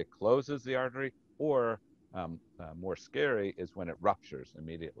much it closes the artery, or more scary is when it ruptures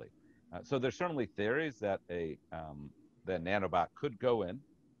immediately. So there's certainly theories that the nanobot could go in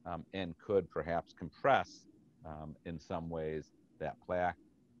and could perhaps compress in some ways that plaque.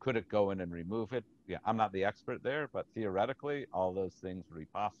 Could it go in and remove it? Yeah, I'm not the expert there, but theoretically, all those things would be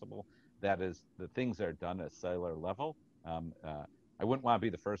possible. That is, the things that are done at cellular level. I wouldn't want to be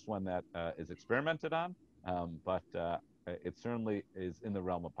the first one that is experimented on, but it certainly is in the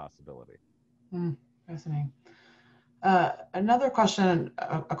realm of possibility. Fascinating. Another question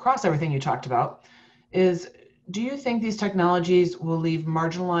across everything you talked about is, do you think these technologies will leave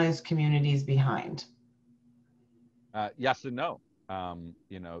marginalized communities behind? Yes and no.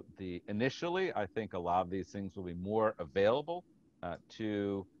 Initially, I think a lot of these things will be more available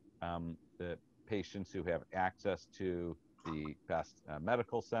to the patients who have access to the best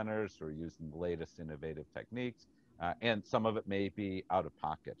medical centers who are using the latest innovative techniques, and some of it may be out of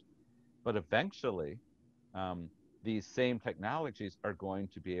pocket. But eventually, these same technologies are going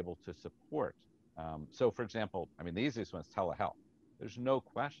to be able to support. So, for example, the easiest one is telehealth. There's no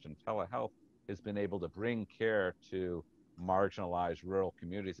question telehealth has been able to bring care to marginalized rural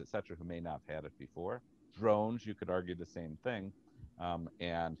communities, et cetera, who may not have had it before. Drones, you could argue the same thing.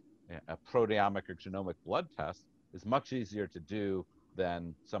 And a proteomic or genomic blood test is much easier to do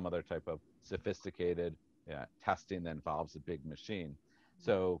than some other type of sophisticated testing that involves a big machine.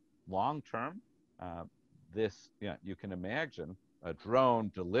 So long term, you can imagine a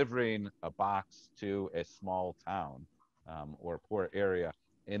drone delivering a box to a small town or poor area.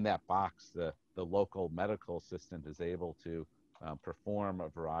 In that box, the local medical assistant is able to perform a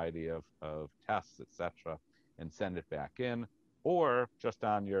variety of tests, et cetera, and send it back in. Or just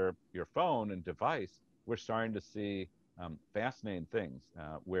on your phone and device, we're starting to see fascinating things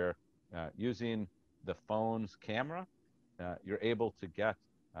where using the phone's camera, you're able to get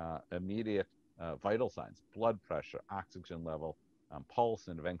immediate vital signs, blood pressure, oxygen level, pulse,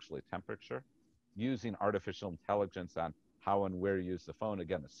 and eventually temperature, using artificial intelligence on how and where you use the phone.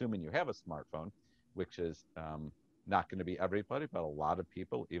 Again, assuming you have a smartphone, which is not going to be everybody, but a lot of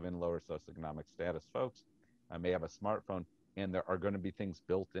people, even lower socioeconomic status folks, may have a smartphone, and there are going to be things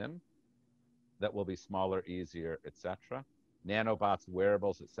built in that will be smaller, easier, et cetera. Nanobots,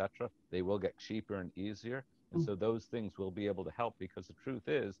 wearables, et cetera, they will get cheaper and easier. And so those things will be able to help, because the truth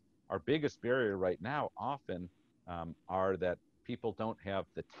is, our biggest barrier right now often are that people don't have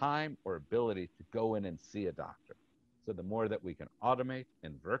the time or ability to go in and see a doctor. So the more that we can automate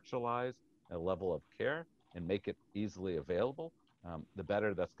and virtualize a level of care and make it easily available, the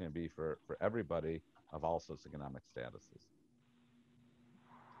better that's going to be for everybody of all socioeconomic statuses.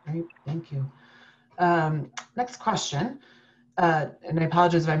 Great, thank you. Next question, and I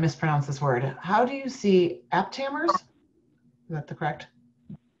apologize if I mispronounced this word. How do you see aptamers, is that the correct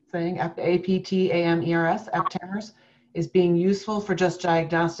saying, APTAMERS, aptamers, is being useful for just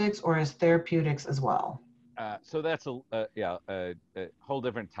diagnostics or as therapeutics as well? So that's a whole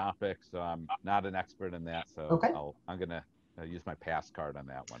different topic. So I'm not an expert in that. So Okay. I'm going to use my pass card on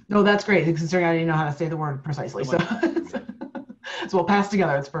that one. No, that's great, considering I didn't know how to say the word precisely. So, so we'll pass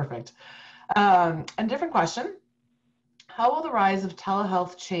together. It's perfect. And different question. How will the rise of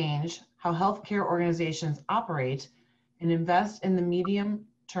telehealth change how healthcare organizations operate and invest in the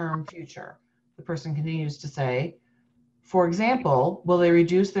medium-term future? The person continues to say, for example, will they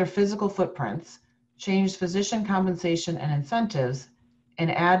reduce their physical footprints, change physician compensation and incentives,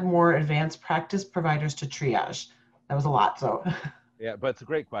 and add more advanced practice providers to triage? That was a lot, so. Yeah, but it's a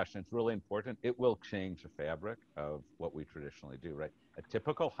great question. It's really important. It will change the fabric of what we traditionally do, right? A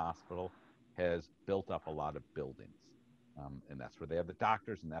typical hospital has built up a lot of buildings, and that's where they have the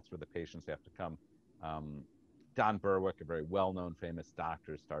doctors, and that's where the patients have to come. Don Berwick, a very well-known, famous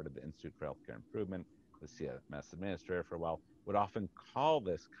doctor, started the Institute for Healthcare Improvement, the CMS administrator for a while, would often call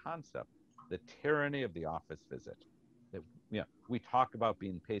this concept the tyranny of the office visit. That, we talk about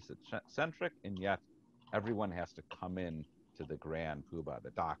being patient-centric, and yet everyone has to come in to the grand poobah, the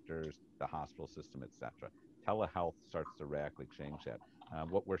doctors, the hospital system, etc. Telehealth starts to radically change that.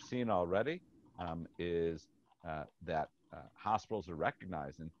 What we're seeing already is that hospitals are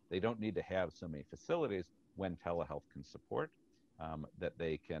recognizing they don't need to have so many facilities when telehealth can support, that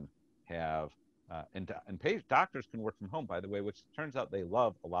they can have, and doctors can work from home, by the way, which turns out they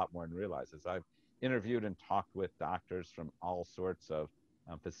love a lot more than realize. As I've interviewed and talked with doctors from all sorts of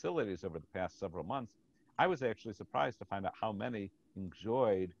facilities over the past several months, I was actually surprised to find out how many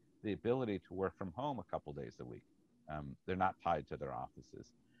enjoyed the ability to work from home a couple days a week. They're not tied to their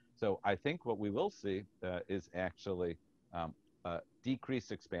offices. So I think what we will see is actually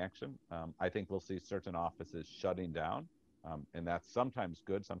decreased expansion. I think we'll see certain offices shutting down, and that's sometimes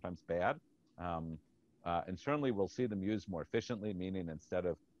good, sometimes bad. And certainly we'll see them used more efficiently, meaning instead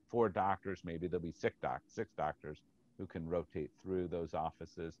of 4 doctors, maybe there'll be 6 doctors who can rotate through those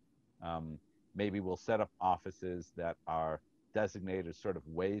offices. Maybe we'll set up offices that are designated as sort of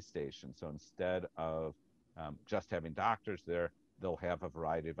way stations. So instead of just having doctors there, they'll have a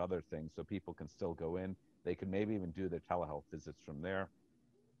variety of other things so people can still go in. They can maybe even do their telehealth visits from there.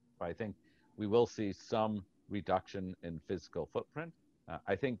 But I think we will see some reduction in physical footprint.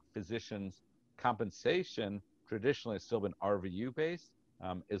 I think physicians' compensation traditionally has still been RVU based.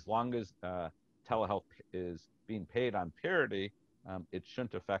 As long as telehealth is being paid on parity, it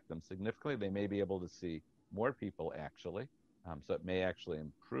shouldn't affect them significantly. They may be able to see more people actually, so it may actually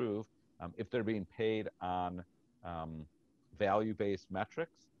improve. If they're being paid on value-based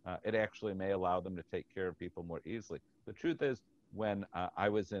metrics, it actually may allow them to take care of people more easily. The truth is, when I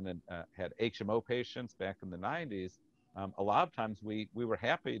was in and had HMO patients back in the 90s, a lot of times we were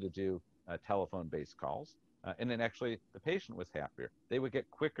happy to do telephone-based calls, and then actually the patient was happier. They would get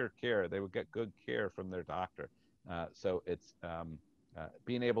quicker care. They would get good care from their doctor. So it's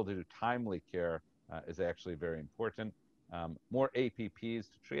being able to do timely care is actually very important. More APPs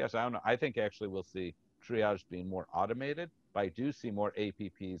to triage. I think actually we'll see triage being more automated, but I do see more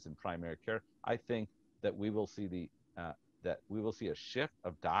APPs in primary care. I think that we will see a shift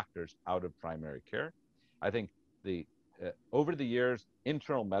of doctors out of primary care. I think over the years,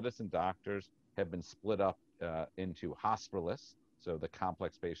 internal medicine doctors have been split up into hospitalists, so the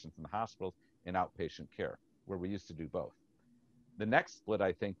complex patients in the hospitals, and outpatient care, where we used to do both. The next split,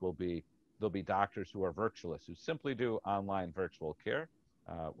 I think, will be there'll be doctors who are virtualists, who simply do online virtual care.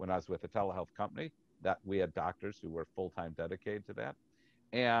 When I was with a telehealth company, that we had doctors who were full-time dedicated to that.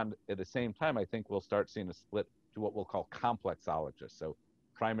 And at the same time, I think we'll start seeing a split to what we'll call complexologists. So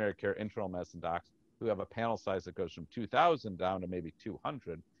primary care internal medicine docs who have a panel size that goes from 2,000 down to maybe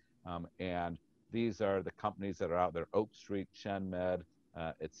 200. And these are the companies that are out there, Oak Street, ChenMed,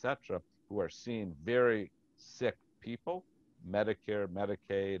 et cetera, who are seeing very sick people, Medicare,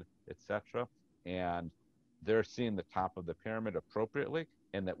 Medicaid, et cetera, and they're seeing the top of the pyramid appropriately,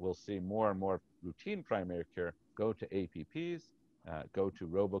 and that we'll see more and more routine primary care go to APPs, go to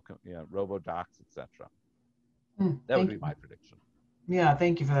RoboDocs, et cetera. That would be my prediction. Yeah,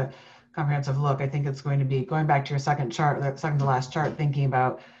 thank you for that comprehensive look. I think it's going to be, going back to your second to last chart, thinking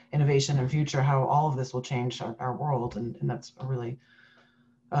about innovation and future, how all of this will change our world, and that's a really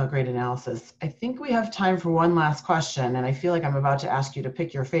great analysis. I think we have time for one last question, and I feel like I'm about to ask you to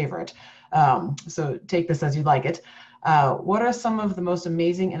pick your favorite. So take this as you'd like it. What are some of the most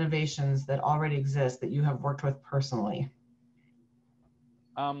amazing innovations that already exist that you have worked with personally?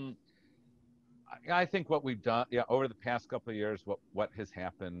 I think what we've done, over the past couple of years, what has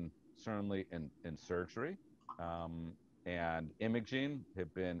happened certainly in surgery and imaging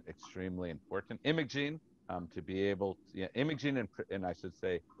have been extremely important. Imaging, to be able to, imaging and I should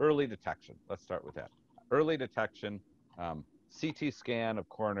say early detection. Let's start with that. Early detection, CT scan of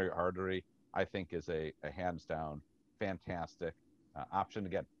coronary artery, I think is a hands down fantastic option.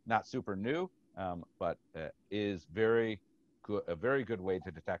 Again, not super new, but is a very good way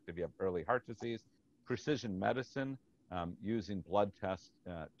to detect if you have early heart disease. Precision medicine, using blood tests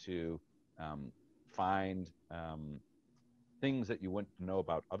to find things that you wouldn't know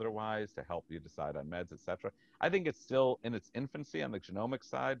about otherwise to help you decide on meds, et cetera. I think it's still in its infancy on the genomic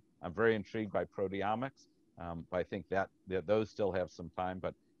side. I'm very intrigued by proteomics, but I think that those still have some time.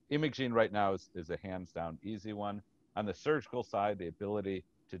 But imaging right now is a hands down easy one. On the surgical side, the ability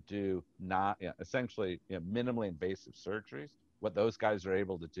to do essentially minimally invasive surgeries, what those guys are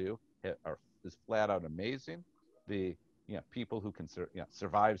able to do is flat out amazing. The people who can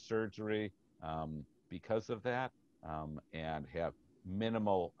survive surgery because of that and have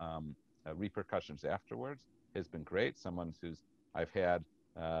minimal repercussions afterwards has been great. I've had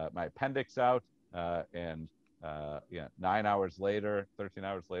my appendix out and 9 hours later, 13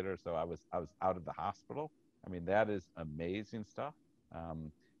 hours later, so I was out of the hospital. I mean, that is amazing stuff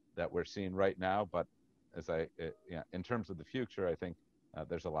that we're seeing right now. But in terms of the future, I think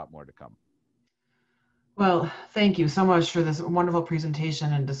there's a lot more to come. Well, thank you so much for this wonderful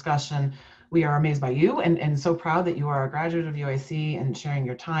presentation and discussion. We are amazed by you and so proud that you are a graduate of UIC and sharing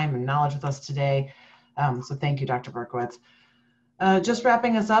your time and knowledge with us today. So thank you, Dr. Berkowitz. Just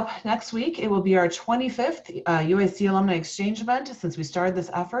wrapping us up, next week, it will be our 25th UIC Alumni Exchange event since we started this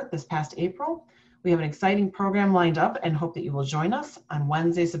effort this past April. We have an exciting program lined up and hope that you will join us on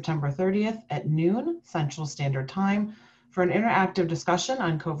Wednesday, September 30th at noon Central Standard Time for an interactive discussion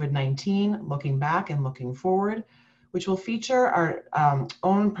on COVID-19, looking back and looking forward, which will feature our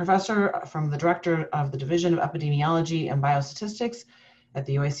own professor from the director of the Division of Epidemiology and Biostatistics at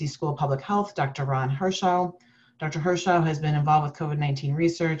the UIC School of Public Health, Dr. Ron Hirschau. Dr. Hirschau has been involved with COVID-19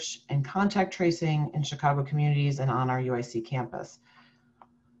 research and contact tracing in Chicago communities and on our UIC campus.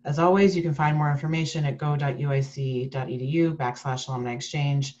 As always, you can find more information at go.uic.edu/alumni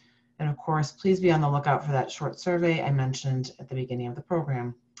exchange. And of course, please be on the lookout for that short survey I mentioned at the beginning of the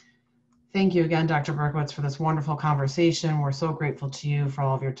program. Thank you again, Dr. Berkowitz, for this wonderful conversation. We're so grateful to you for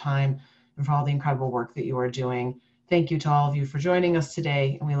all of your time and for all the incredible work that you are doing. Thank you to all of you for joining us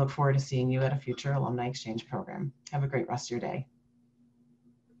today, and we look forward to seeing you at a future Alumni Exchange program. Have a great rest of your day.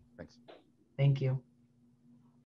 Thanks. Thank you.